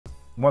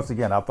once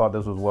again, I thought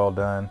this was well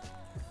done,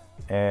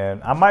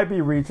 and I might be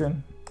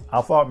reaching.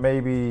 I thought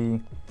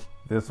maybe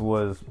this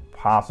was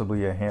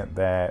possibly a hint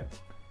that,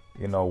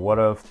 you know, what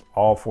if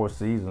all 4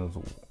 seasons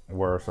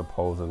were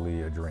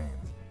supposedly a dream?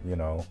 You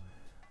know,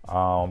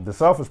 the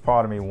selfish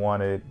part of me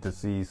wanted to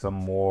see some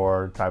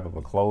more type of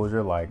a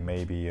closure, like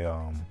maybe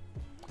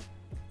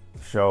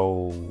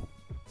show,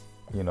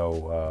 you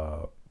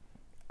know,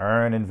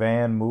 Earn and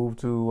Van move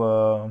to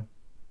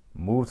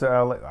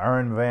LA.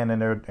 Earn, Van,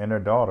 and their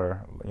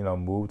daughter, you know,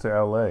 move to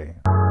LA.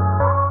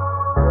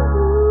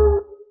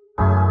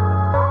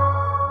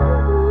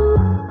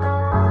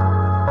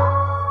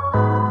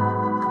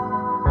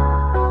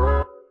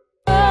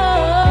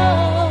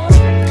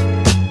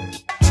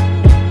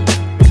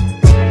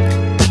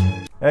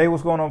 Hey,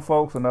 what's going on,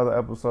 folks? Another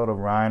episode of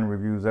Ryan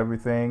Reviews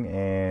Everything,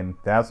 and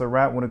that's a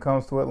wrap when it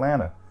comes to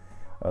Atlanta.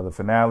 The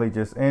finale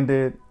just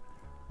ended.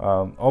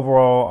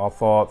 Overall, I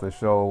thought the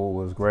show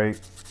was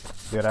great.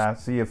 Did I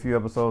see a few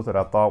episodes that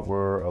I thought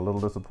were a little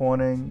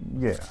disappointing?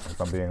 Yeah,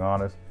 if I'm being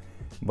honest.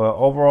 But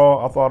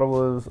overall, I thought it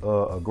was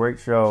a great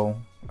show.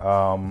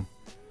 I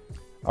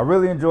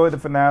really enjoyed the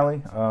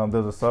finale.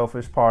 There's a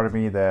selfish part of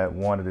me that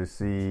wanted to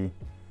see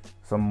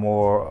some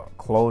more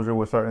closure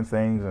with certain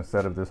things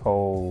instead of this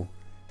whole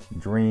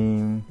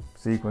dream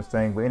sequence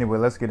thing. But anyway,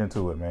 let's get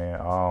into it,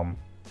 man.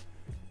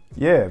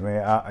 Yeah,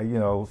 man. You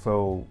know,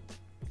 so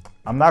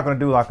I'm not going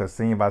to do like a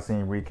scene by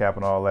scene recap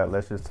and all that.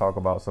 Let's just talk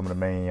about some of the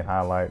main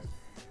highlights.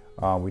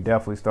 We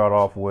definitely start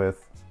off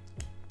with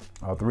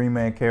 3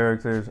 main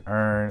characters,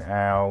 Earn,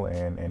 Al,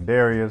 and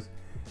Darius.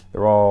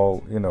 They're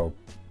all, you know,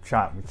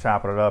 chopping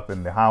it up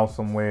in the house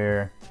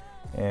somewhere.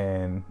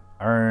 And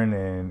Earn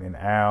and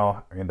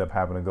Al end up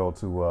having to go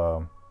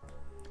to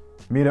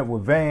meet up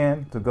with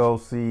Van to go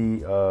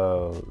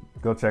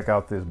check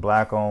out this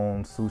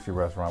black-owned sushi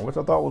restaurant, which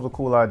I thought was a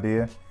cool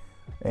idea.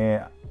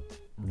 And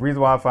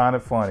reason why I find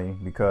it funny,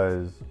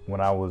 because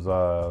when I was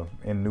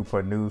in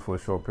Newport News for a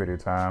short period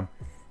of time,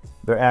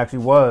 there actually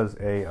was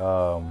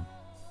a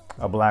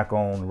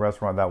black-owned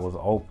restaurant that was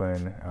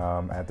open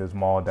at this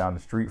mall down the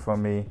street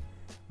from me.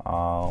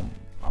 I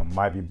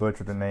might be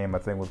butchered the name. I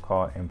think it was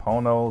called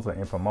Impono's or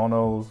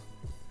Impomono's,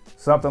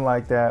 something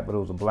like that. But it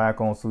was a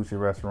black-owned sushi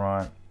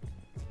restaurant,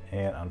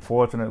 and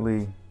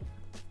unfortunately,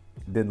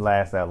 didn't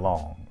last that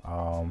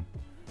long.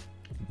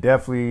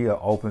 Definitely an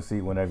open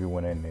seat whenever you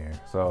went in there.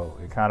 So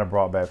it kind of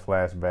brought back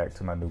flashback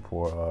to my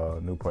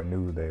Newport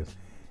News days.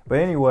 But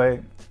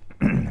anyway,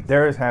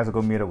 Darius has to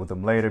go meet up with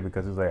him later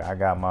because he's like, I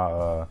got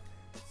my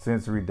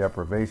sensory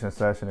deprivation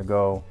session to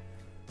go.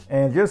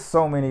 And just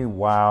so many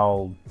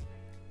wild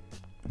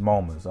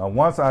moments.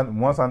 Once I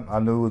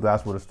knew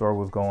that's where the story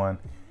was going,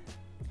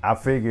 I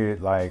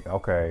figured, like,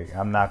 okay,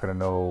 I'm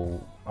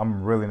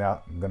really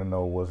not gonna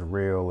know what's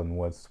real and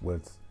what's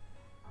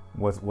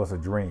a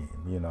dream.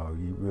 You know,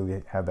 you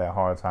really have that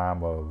hard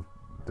time of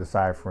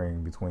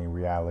deciphering between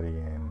reality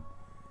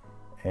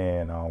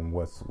and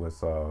what's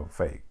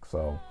fake.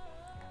 So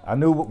I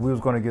knew we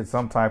was going to get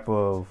some type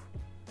of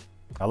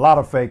a lot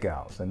of fake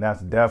outs, and that's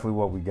definitely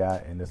what we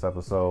got in this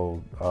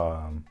episode.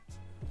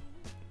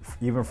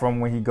 Even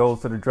from when he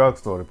goes to the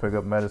drugstore to pick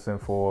up medicine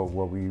for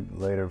what we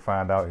later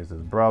find out is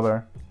his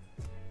brother.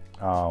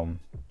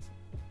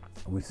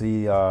 We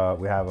see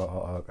we have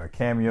a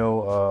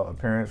cameo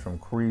appearance from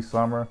Cree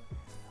Summer,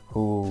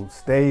 who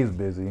stays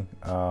busy.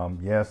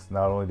 Yes,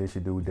 not only did she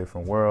do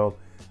Different World,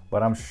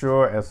 but I'm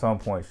sure at some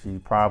point she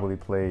probably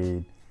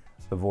played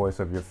the voice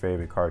of your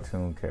favorite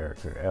cartoon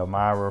character,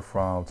 Elmira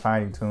from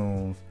Tiny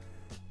Toons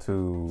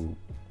to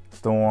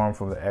Storm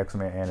from the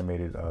X-Men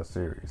animated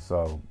series.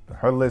 So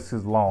her list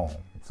is long.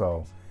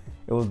 So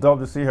it was dope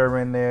to see her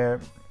in there.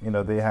 You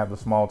know, they have the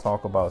small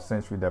talk about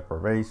sensory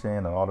deprivation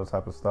and all this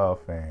type of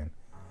stuff, and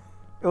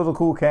it was a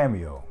cool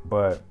cameo.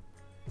 But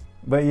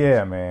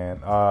yeah, man,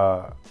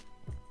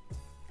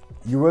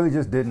 you really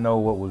just didn't know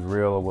what was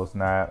real or what's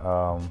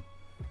not.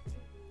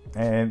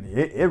 And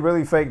it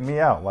really faked me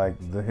out. Like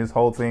his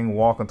whole thing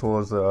walking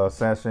towards the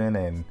session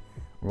and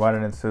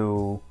running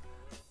into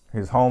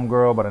his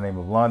homegirl by the name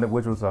of London,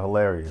 which was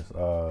hilarious.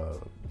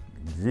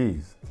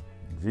 Jeez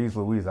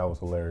Louise, that was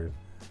hilarious.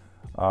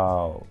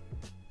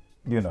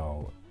 You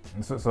know,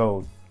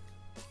 so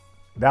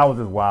that was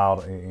just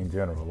wild in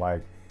general.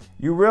 Like,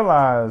 you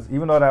realize,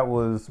 even though that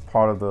was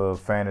part of the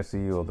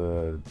fantasy or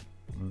the,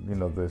 you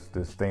know, this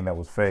thing that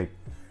was fake,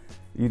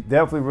 you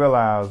definitely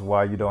realize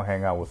why you don't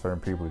hang out with certain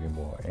people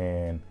anymore.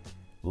 And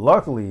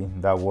luckily,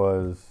 that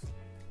was,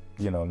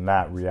 you know,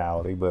 not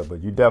reality, but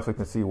you definitely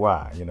can see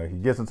why. You know, he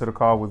gets into the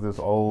car with this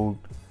old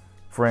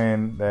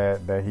friend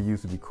that he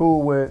used to be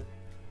cool with.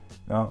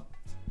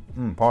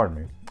 Pardon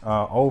me.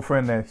 Old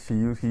friend that he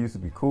used to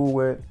be cool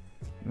with.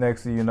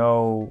 Next thing you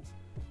know,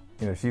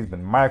 she's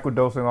been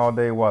microdosing all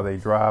day while they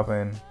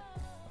driving.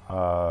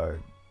 Water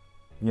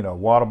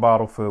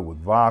bottle filled with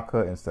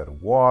vodka instead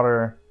of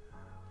water.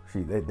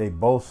 They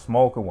both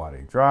smoking while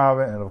they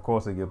driving, and of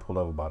course they get pulled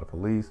over by the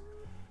police.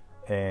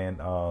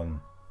 And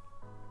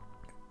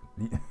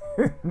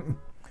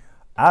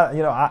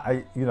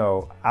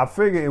I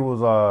figured it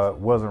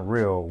wasn't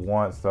real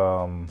once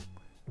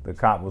the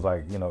cop was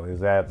like, is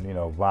that,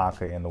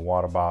 vodka in the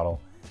water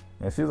bottle?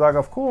 And she's like,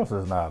 of course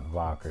it's not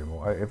vodka.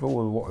 If it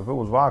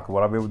was vodka,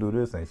 would I be able to do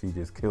this? And she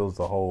just kills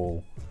the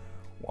whole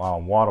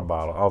water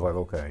bottle. I was like,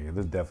 okay, yeah,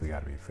 this definitely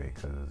got to be fake,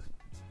 because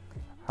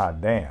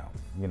hot damn,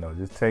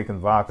 just taking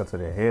vodka to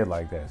the head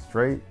like that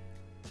straight.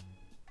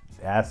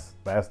 That's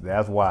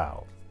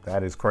wild.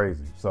 That is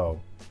crazy. So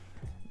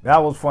that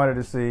was funny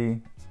to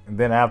see. And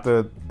then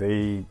after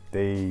they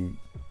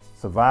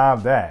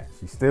survive that,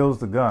 she steals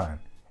the gun,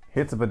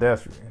 hits a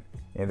pedestrian,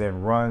 and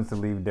then runs to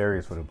leave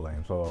Darius for the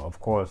blame. So of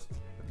course,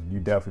 you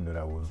definitely knew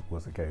that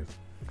was the case.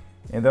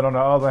 And then on the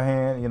other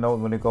hand,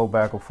 when they go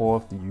back and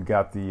forth, you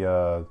got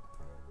the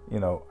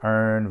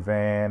Earn,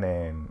 Van,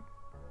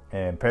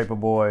 and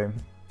Paperboy,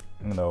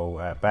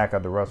 back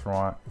at the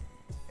restaurant,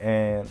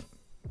 and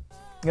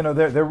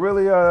they're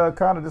really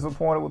kind of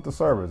disappointed with the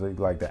service.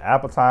 Like the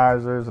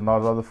appetizers and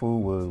all the other food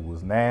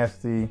was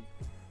nasty.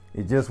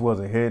 It just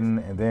wasn't hidden,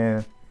 and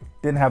then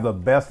didn't have the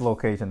best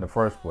location in the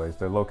first place.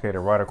 They're located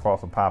right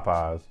across from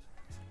Popeyes,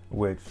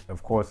 which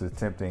of course is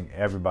tempting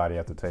everybody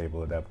at the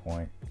table at that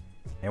point.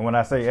 And when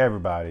I say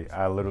everybody,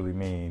 I literally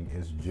mean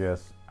it's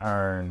just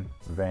Earn,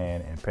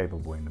 Van, and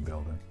Paperboy in the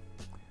building,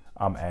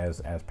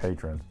 as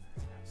patrons.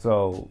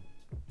 So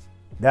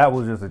that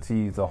was just a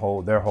tease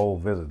their whole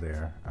visit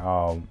there.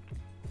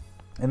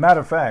 And matter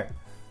of fact,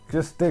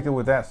 just sticking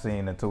with that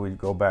scene until we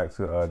go back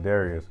to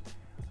Darius.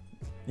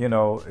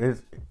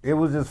 It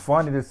was just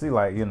funny to see,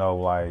 like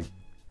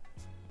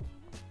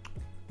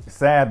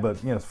sad,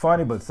 but it's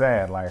funny but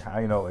sad. Like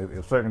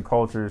if certain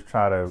cultures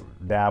try to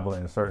dabble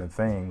in certain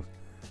things,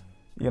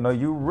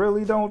 you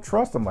really don't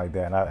trust them like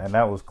that. And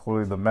that was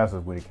clearly the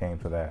message when it came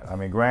to that. I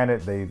mean,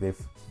 granted,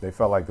 they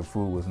felt like the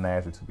food was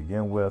nasty to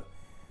begin with.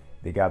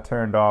 They got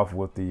turned off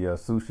with the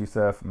sushi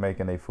chef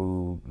making their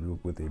food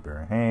with their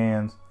bare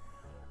hands.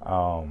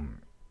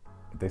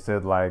 They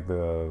said like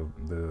the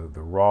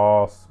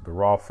raw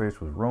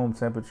fish was room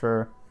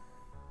temperature.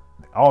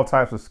 All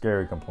types of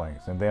scary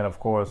complaints. And then of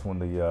course when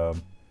the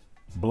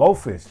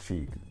blowfish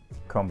cheek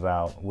comes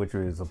out, which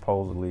is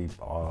supposedly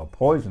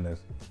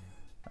poisonous,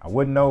 I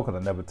wouldn't know because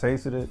I never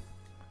tasted it.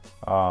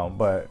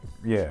 But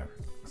yeah,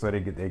 so they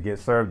get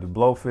served the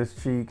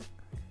blowfish cheek,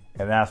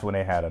 and that's when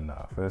they had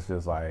enough. It's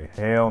just like,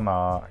 hell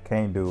nah, I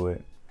can't do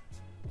it.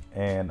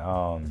 And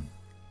I'm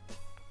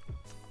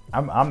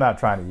not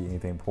trying to eat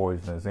anything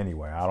poisonous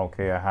anyway. I don't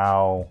care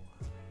how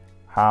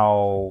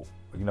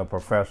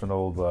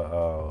professional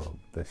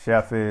the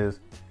chef is.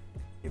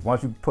 If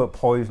once you put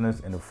poisonous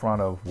in the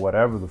front of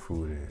whatever the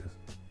food is,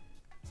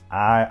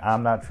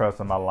 I'm not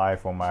trusting my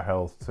life or my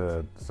health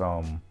to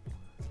some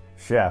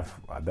chef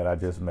that I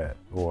just met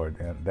or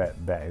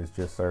that is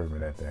just serving me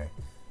that day.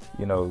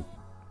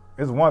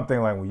 It's one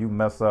thing like when you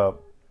mess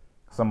up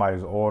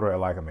somebody's order at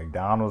like a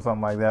McDonald's or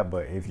something like that,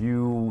 but if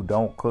you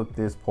don't cook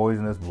this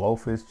poisonous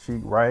blowfish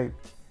cheek right,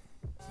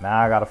 now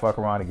I gotta fuck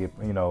around and get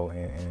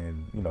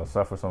and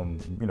suffer some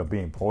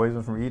being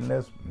poisoned from eating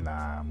this.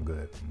 Nah, I'm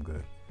good.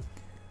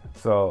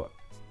 So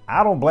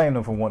I don't blame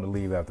them for wanting to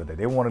leave after that.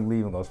 They wanted to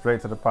leave and go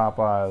straight to the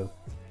Popeyes,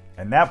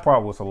 and that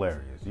part was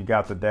hilarious. You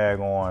got the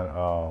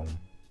daggone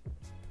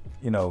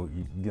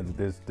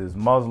this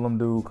Muslim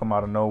dude come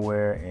out of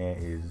nowhere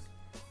and is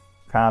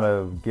kind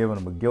of giving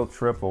them a guilt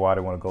trip for why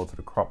they want to go to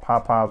the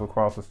Popeyes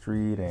across the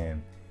street,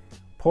 and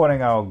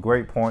pointing out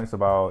great points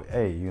about,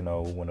 hey,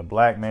 when a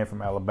black man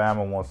from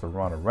Alabama wants to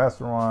run a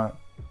restaurant,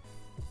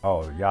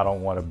 oh, y'all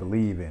don't want to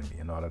believe in me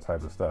and all that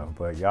type of stuff.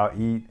 But y'all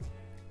eat,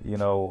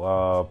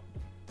 y'all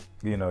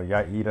eat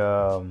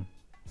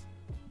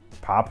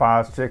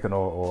Popeye's chicken,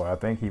 or I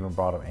think he even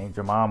brought up Aunt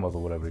Jemima's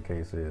or whatever the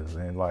case is.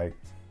 And like,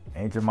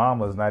 Aunt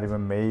Jemima is not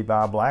even made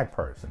by a black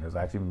person. It's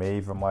actually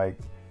made from like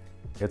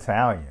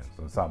Italians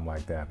or something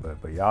like that.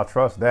 But y'all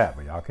trust that,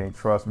 but y'all can't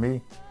trust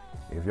me.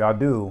 If y'all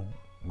do,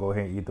 go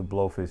ahead and eat the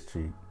blowfish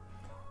cheek.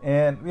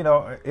 And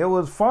it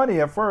was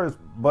funny at first,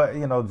 but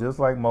just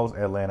like most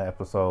Atlanta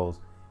episodes,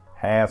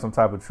 had some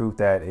type of truth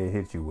that it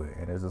hit you with,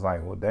 and it's just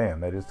like, well, damn,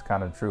 that is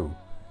kind of true.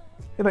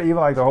 Even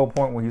like the whole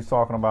point when he's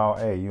talking about,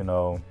 hey,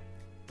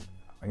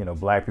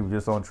 black people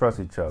just don't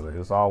trust each other.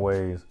 It's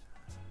always,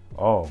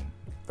 oh,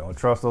 don't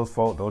trust those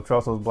folks, don't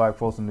trust those black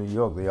folks in New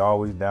York. They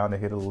always down to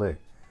hit a lick.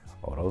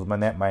 Oh, those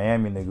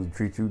Miami niggas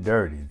treat you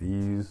dirty.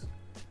 These,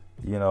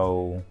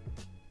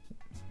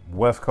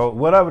 West Coast,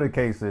 whatever the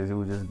case is, he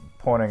was just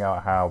pointing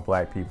out how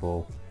black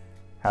people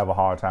have a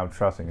hard time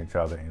trusting each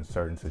other in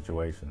certain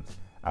situations.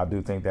 I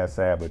do think that's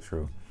sad but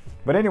true.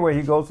 But anyway,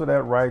 he goes to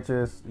that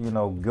righteous,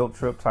 guilt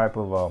trip type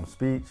of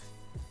speech,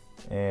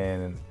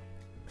 and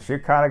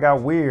shit kind of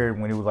got weird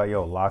when he was like,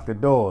 yo, lock the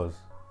doors.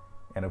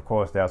 And of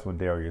course, that's when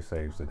Darius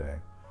saves the day.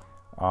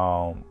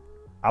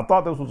 I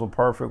thought this was a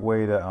perfect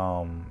way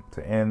to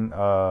end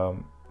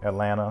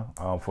Atlanta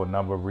for a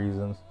number of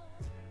reasons.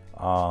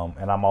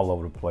 And I'm all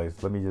over the place.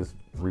 Let me just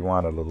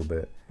rewind a little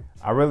bit.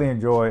 I really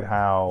enjoyed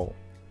how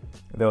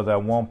there was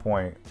at one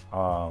point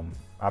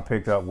I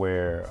picked up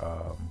where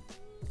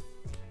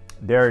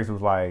Darius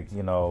was like,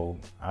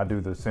 I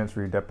do the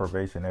sensory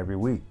deprivation every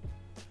week.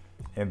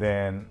 And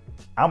then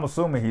I'm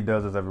assuming he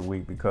does this every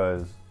week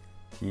because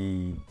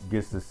he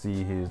gets to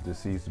see his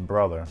deceased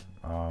brother.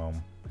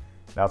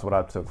 That's what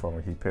I took from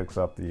it. He picks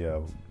up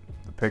the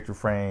picture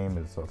frame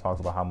and so talks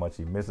about how much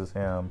he misses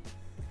him,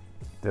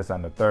 this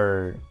and the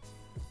third.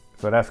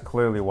 So that's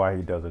clearly why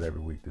he does it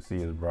every week, to see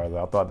his brother.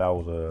 I thought that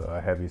was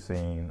a heavy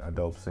scene, a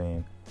dope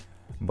scene.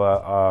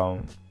 But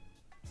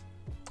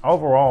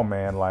overall,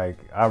 man, like,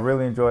 I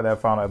really enjoyed that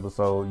final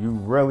episode. You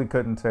really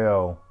couldn't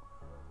tell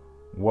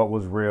what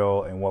was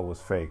real and what was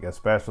fake,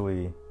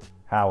 especially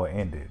how it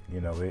ended.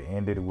 You know, it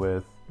ended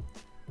with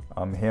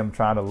him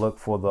trying to look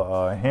for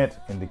the hint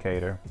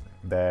indicator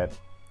that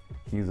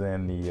he's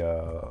in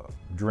the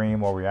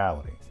dream or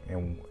reality.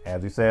 And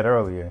as he said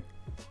earlier,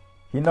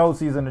 he knows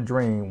he's in a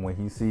dream when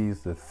he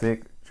sees the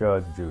thick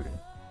Judge Judy.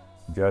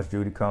 Judge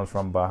Judy comes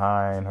from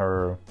behind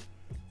her,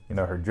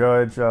 her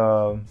judge,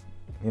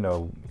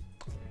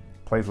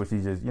 place where she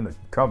just,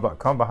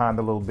 come behind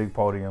the little big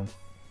podium.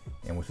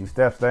 And when she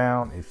steps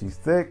down, if she's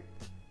thick,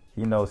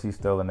 he knows he's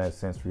still in that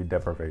sensory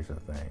deprivation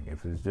thing.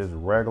 If it's just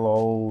regular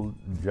old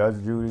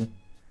Judge Judy,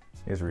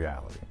 it's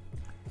reality.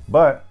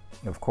 But,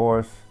 of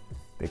course,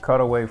 they cut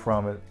away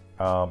from it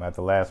at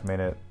the last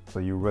minute, so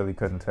you really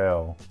couldn't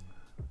tell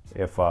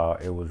if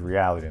it was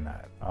reality or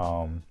not.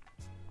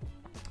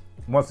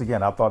 Once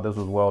again, I thought this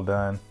was well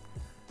done.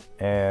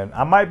 And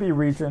I might be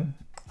reaching.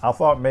 I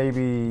thought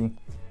maybe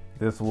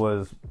this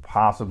was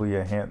possibly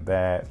a hint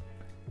that,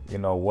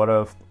 what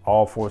if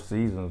all 4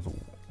 seasons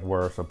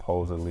were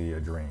supposedly a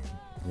dream?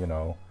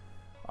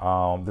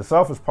 The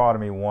selfish part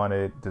of me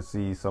wanted to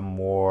see some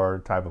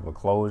more type of a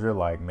closure,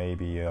 like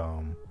maybe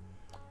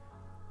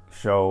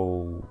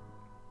show,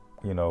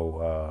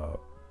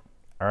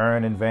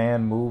 Earn and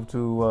Van move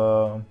to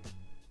LA.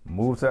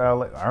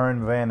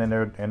 Earn, Van, and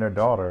their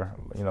daughter,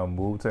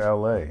 move to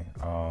LA.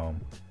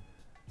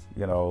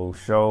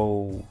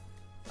 Show,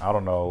 I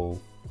don't know,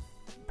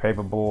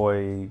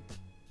 Paperboy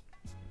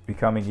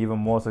becoming even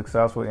more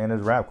successful in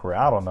his rap career.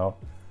 I don't know.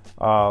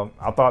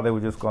 I thought they were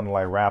just going to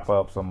like wrap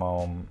up some.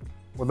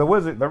 Well, there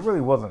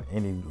really wasn't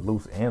any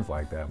loose ends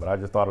like that, but I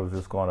just thought it was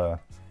just going to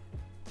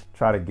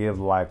try to give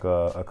like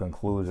a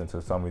conclusion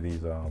to some of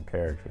these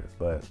characters.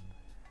 But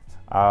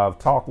I've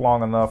talked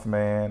long enough,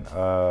 man.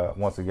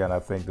 Once again, I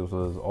think this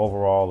was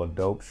overall a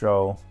dope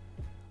show,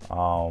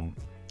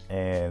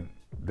 and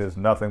there's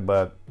nothing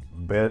but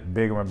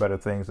bigger and better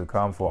things to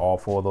come for all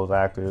 4 of those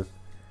actors.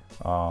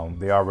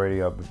 They already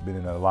have been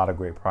in a lot of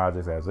great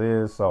projects as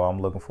is, so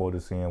I'm looking forward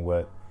to seeing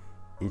what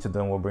each of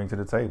them will bring to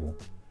the table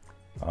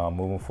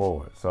moving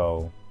forward.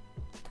 So,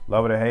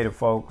 love it or hate it,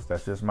 folks.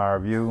 That's just my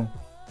review.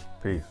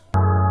 Peace.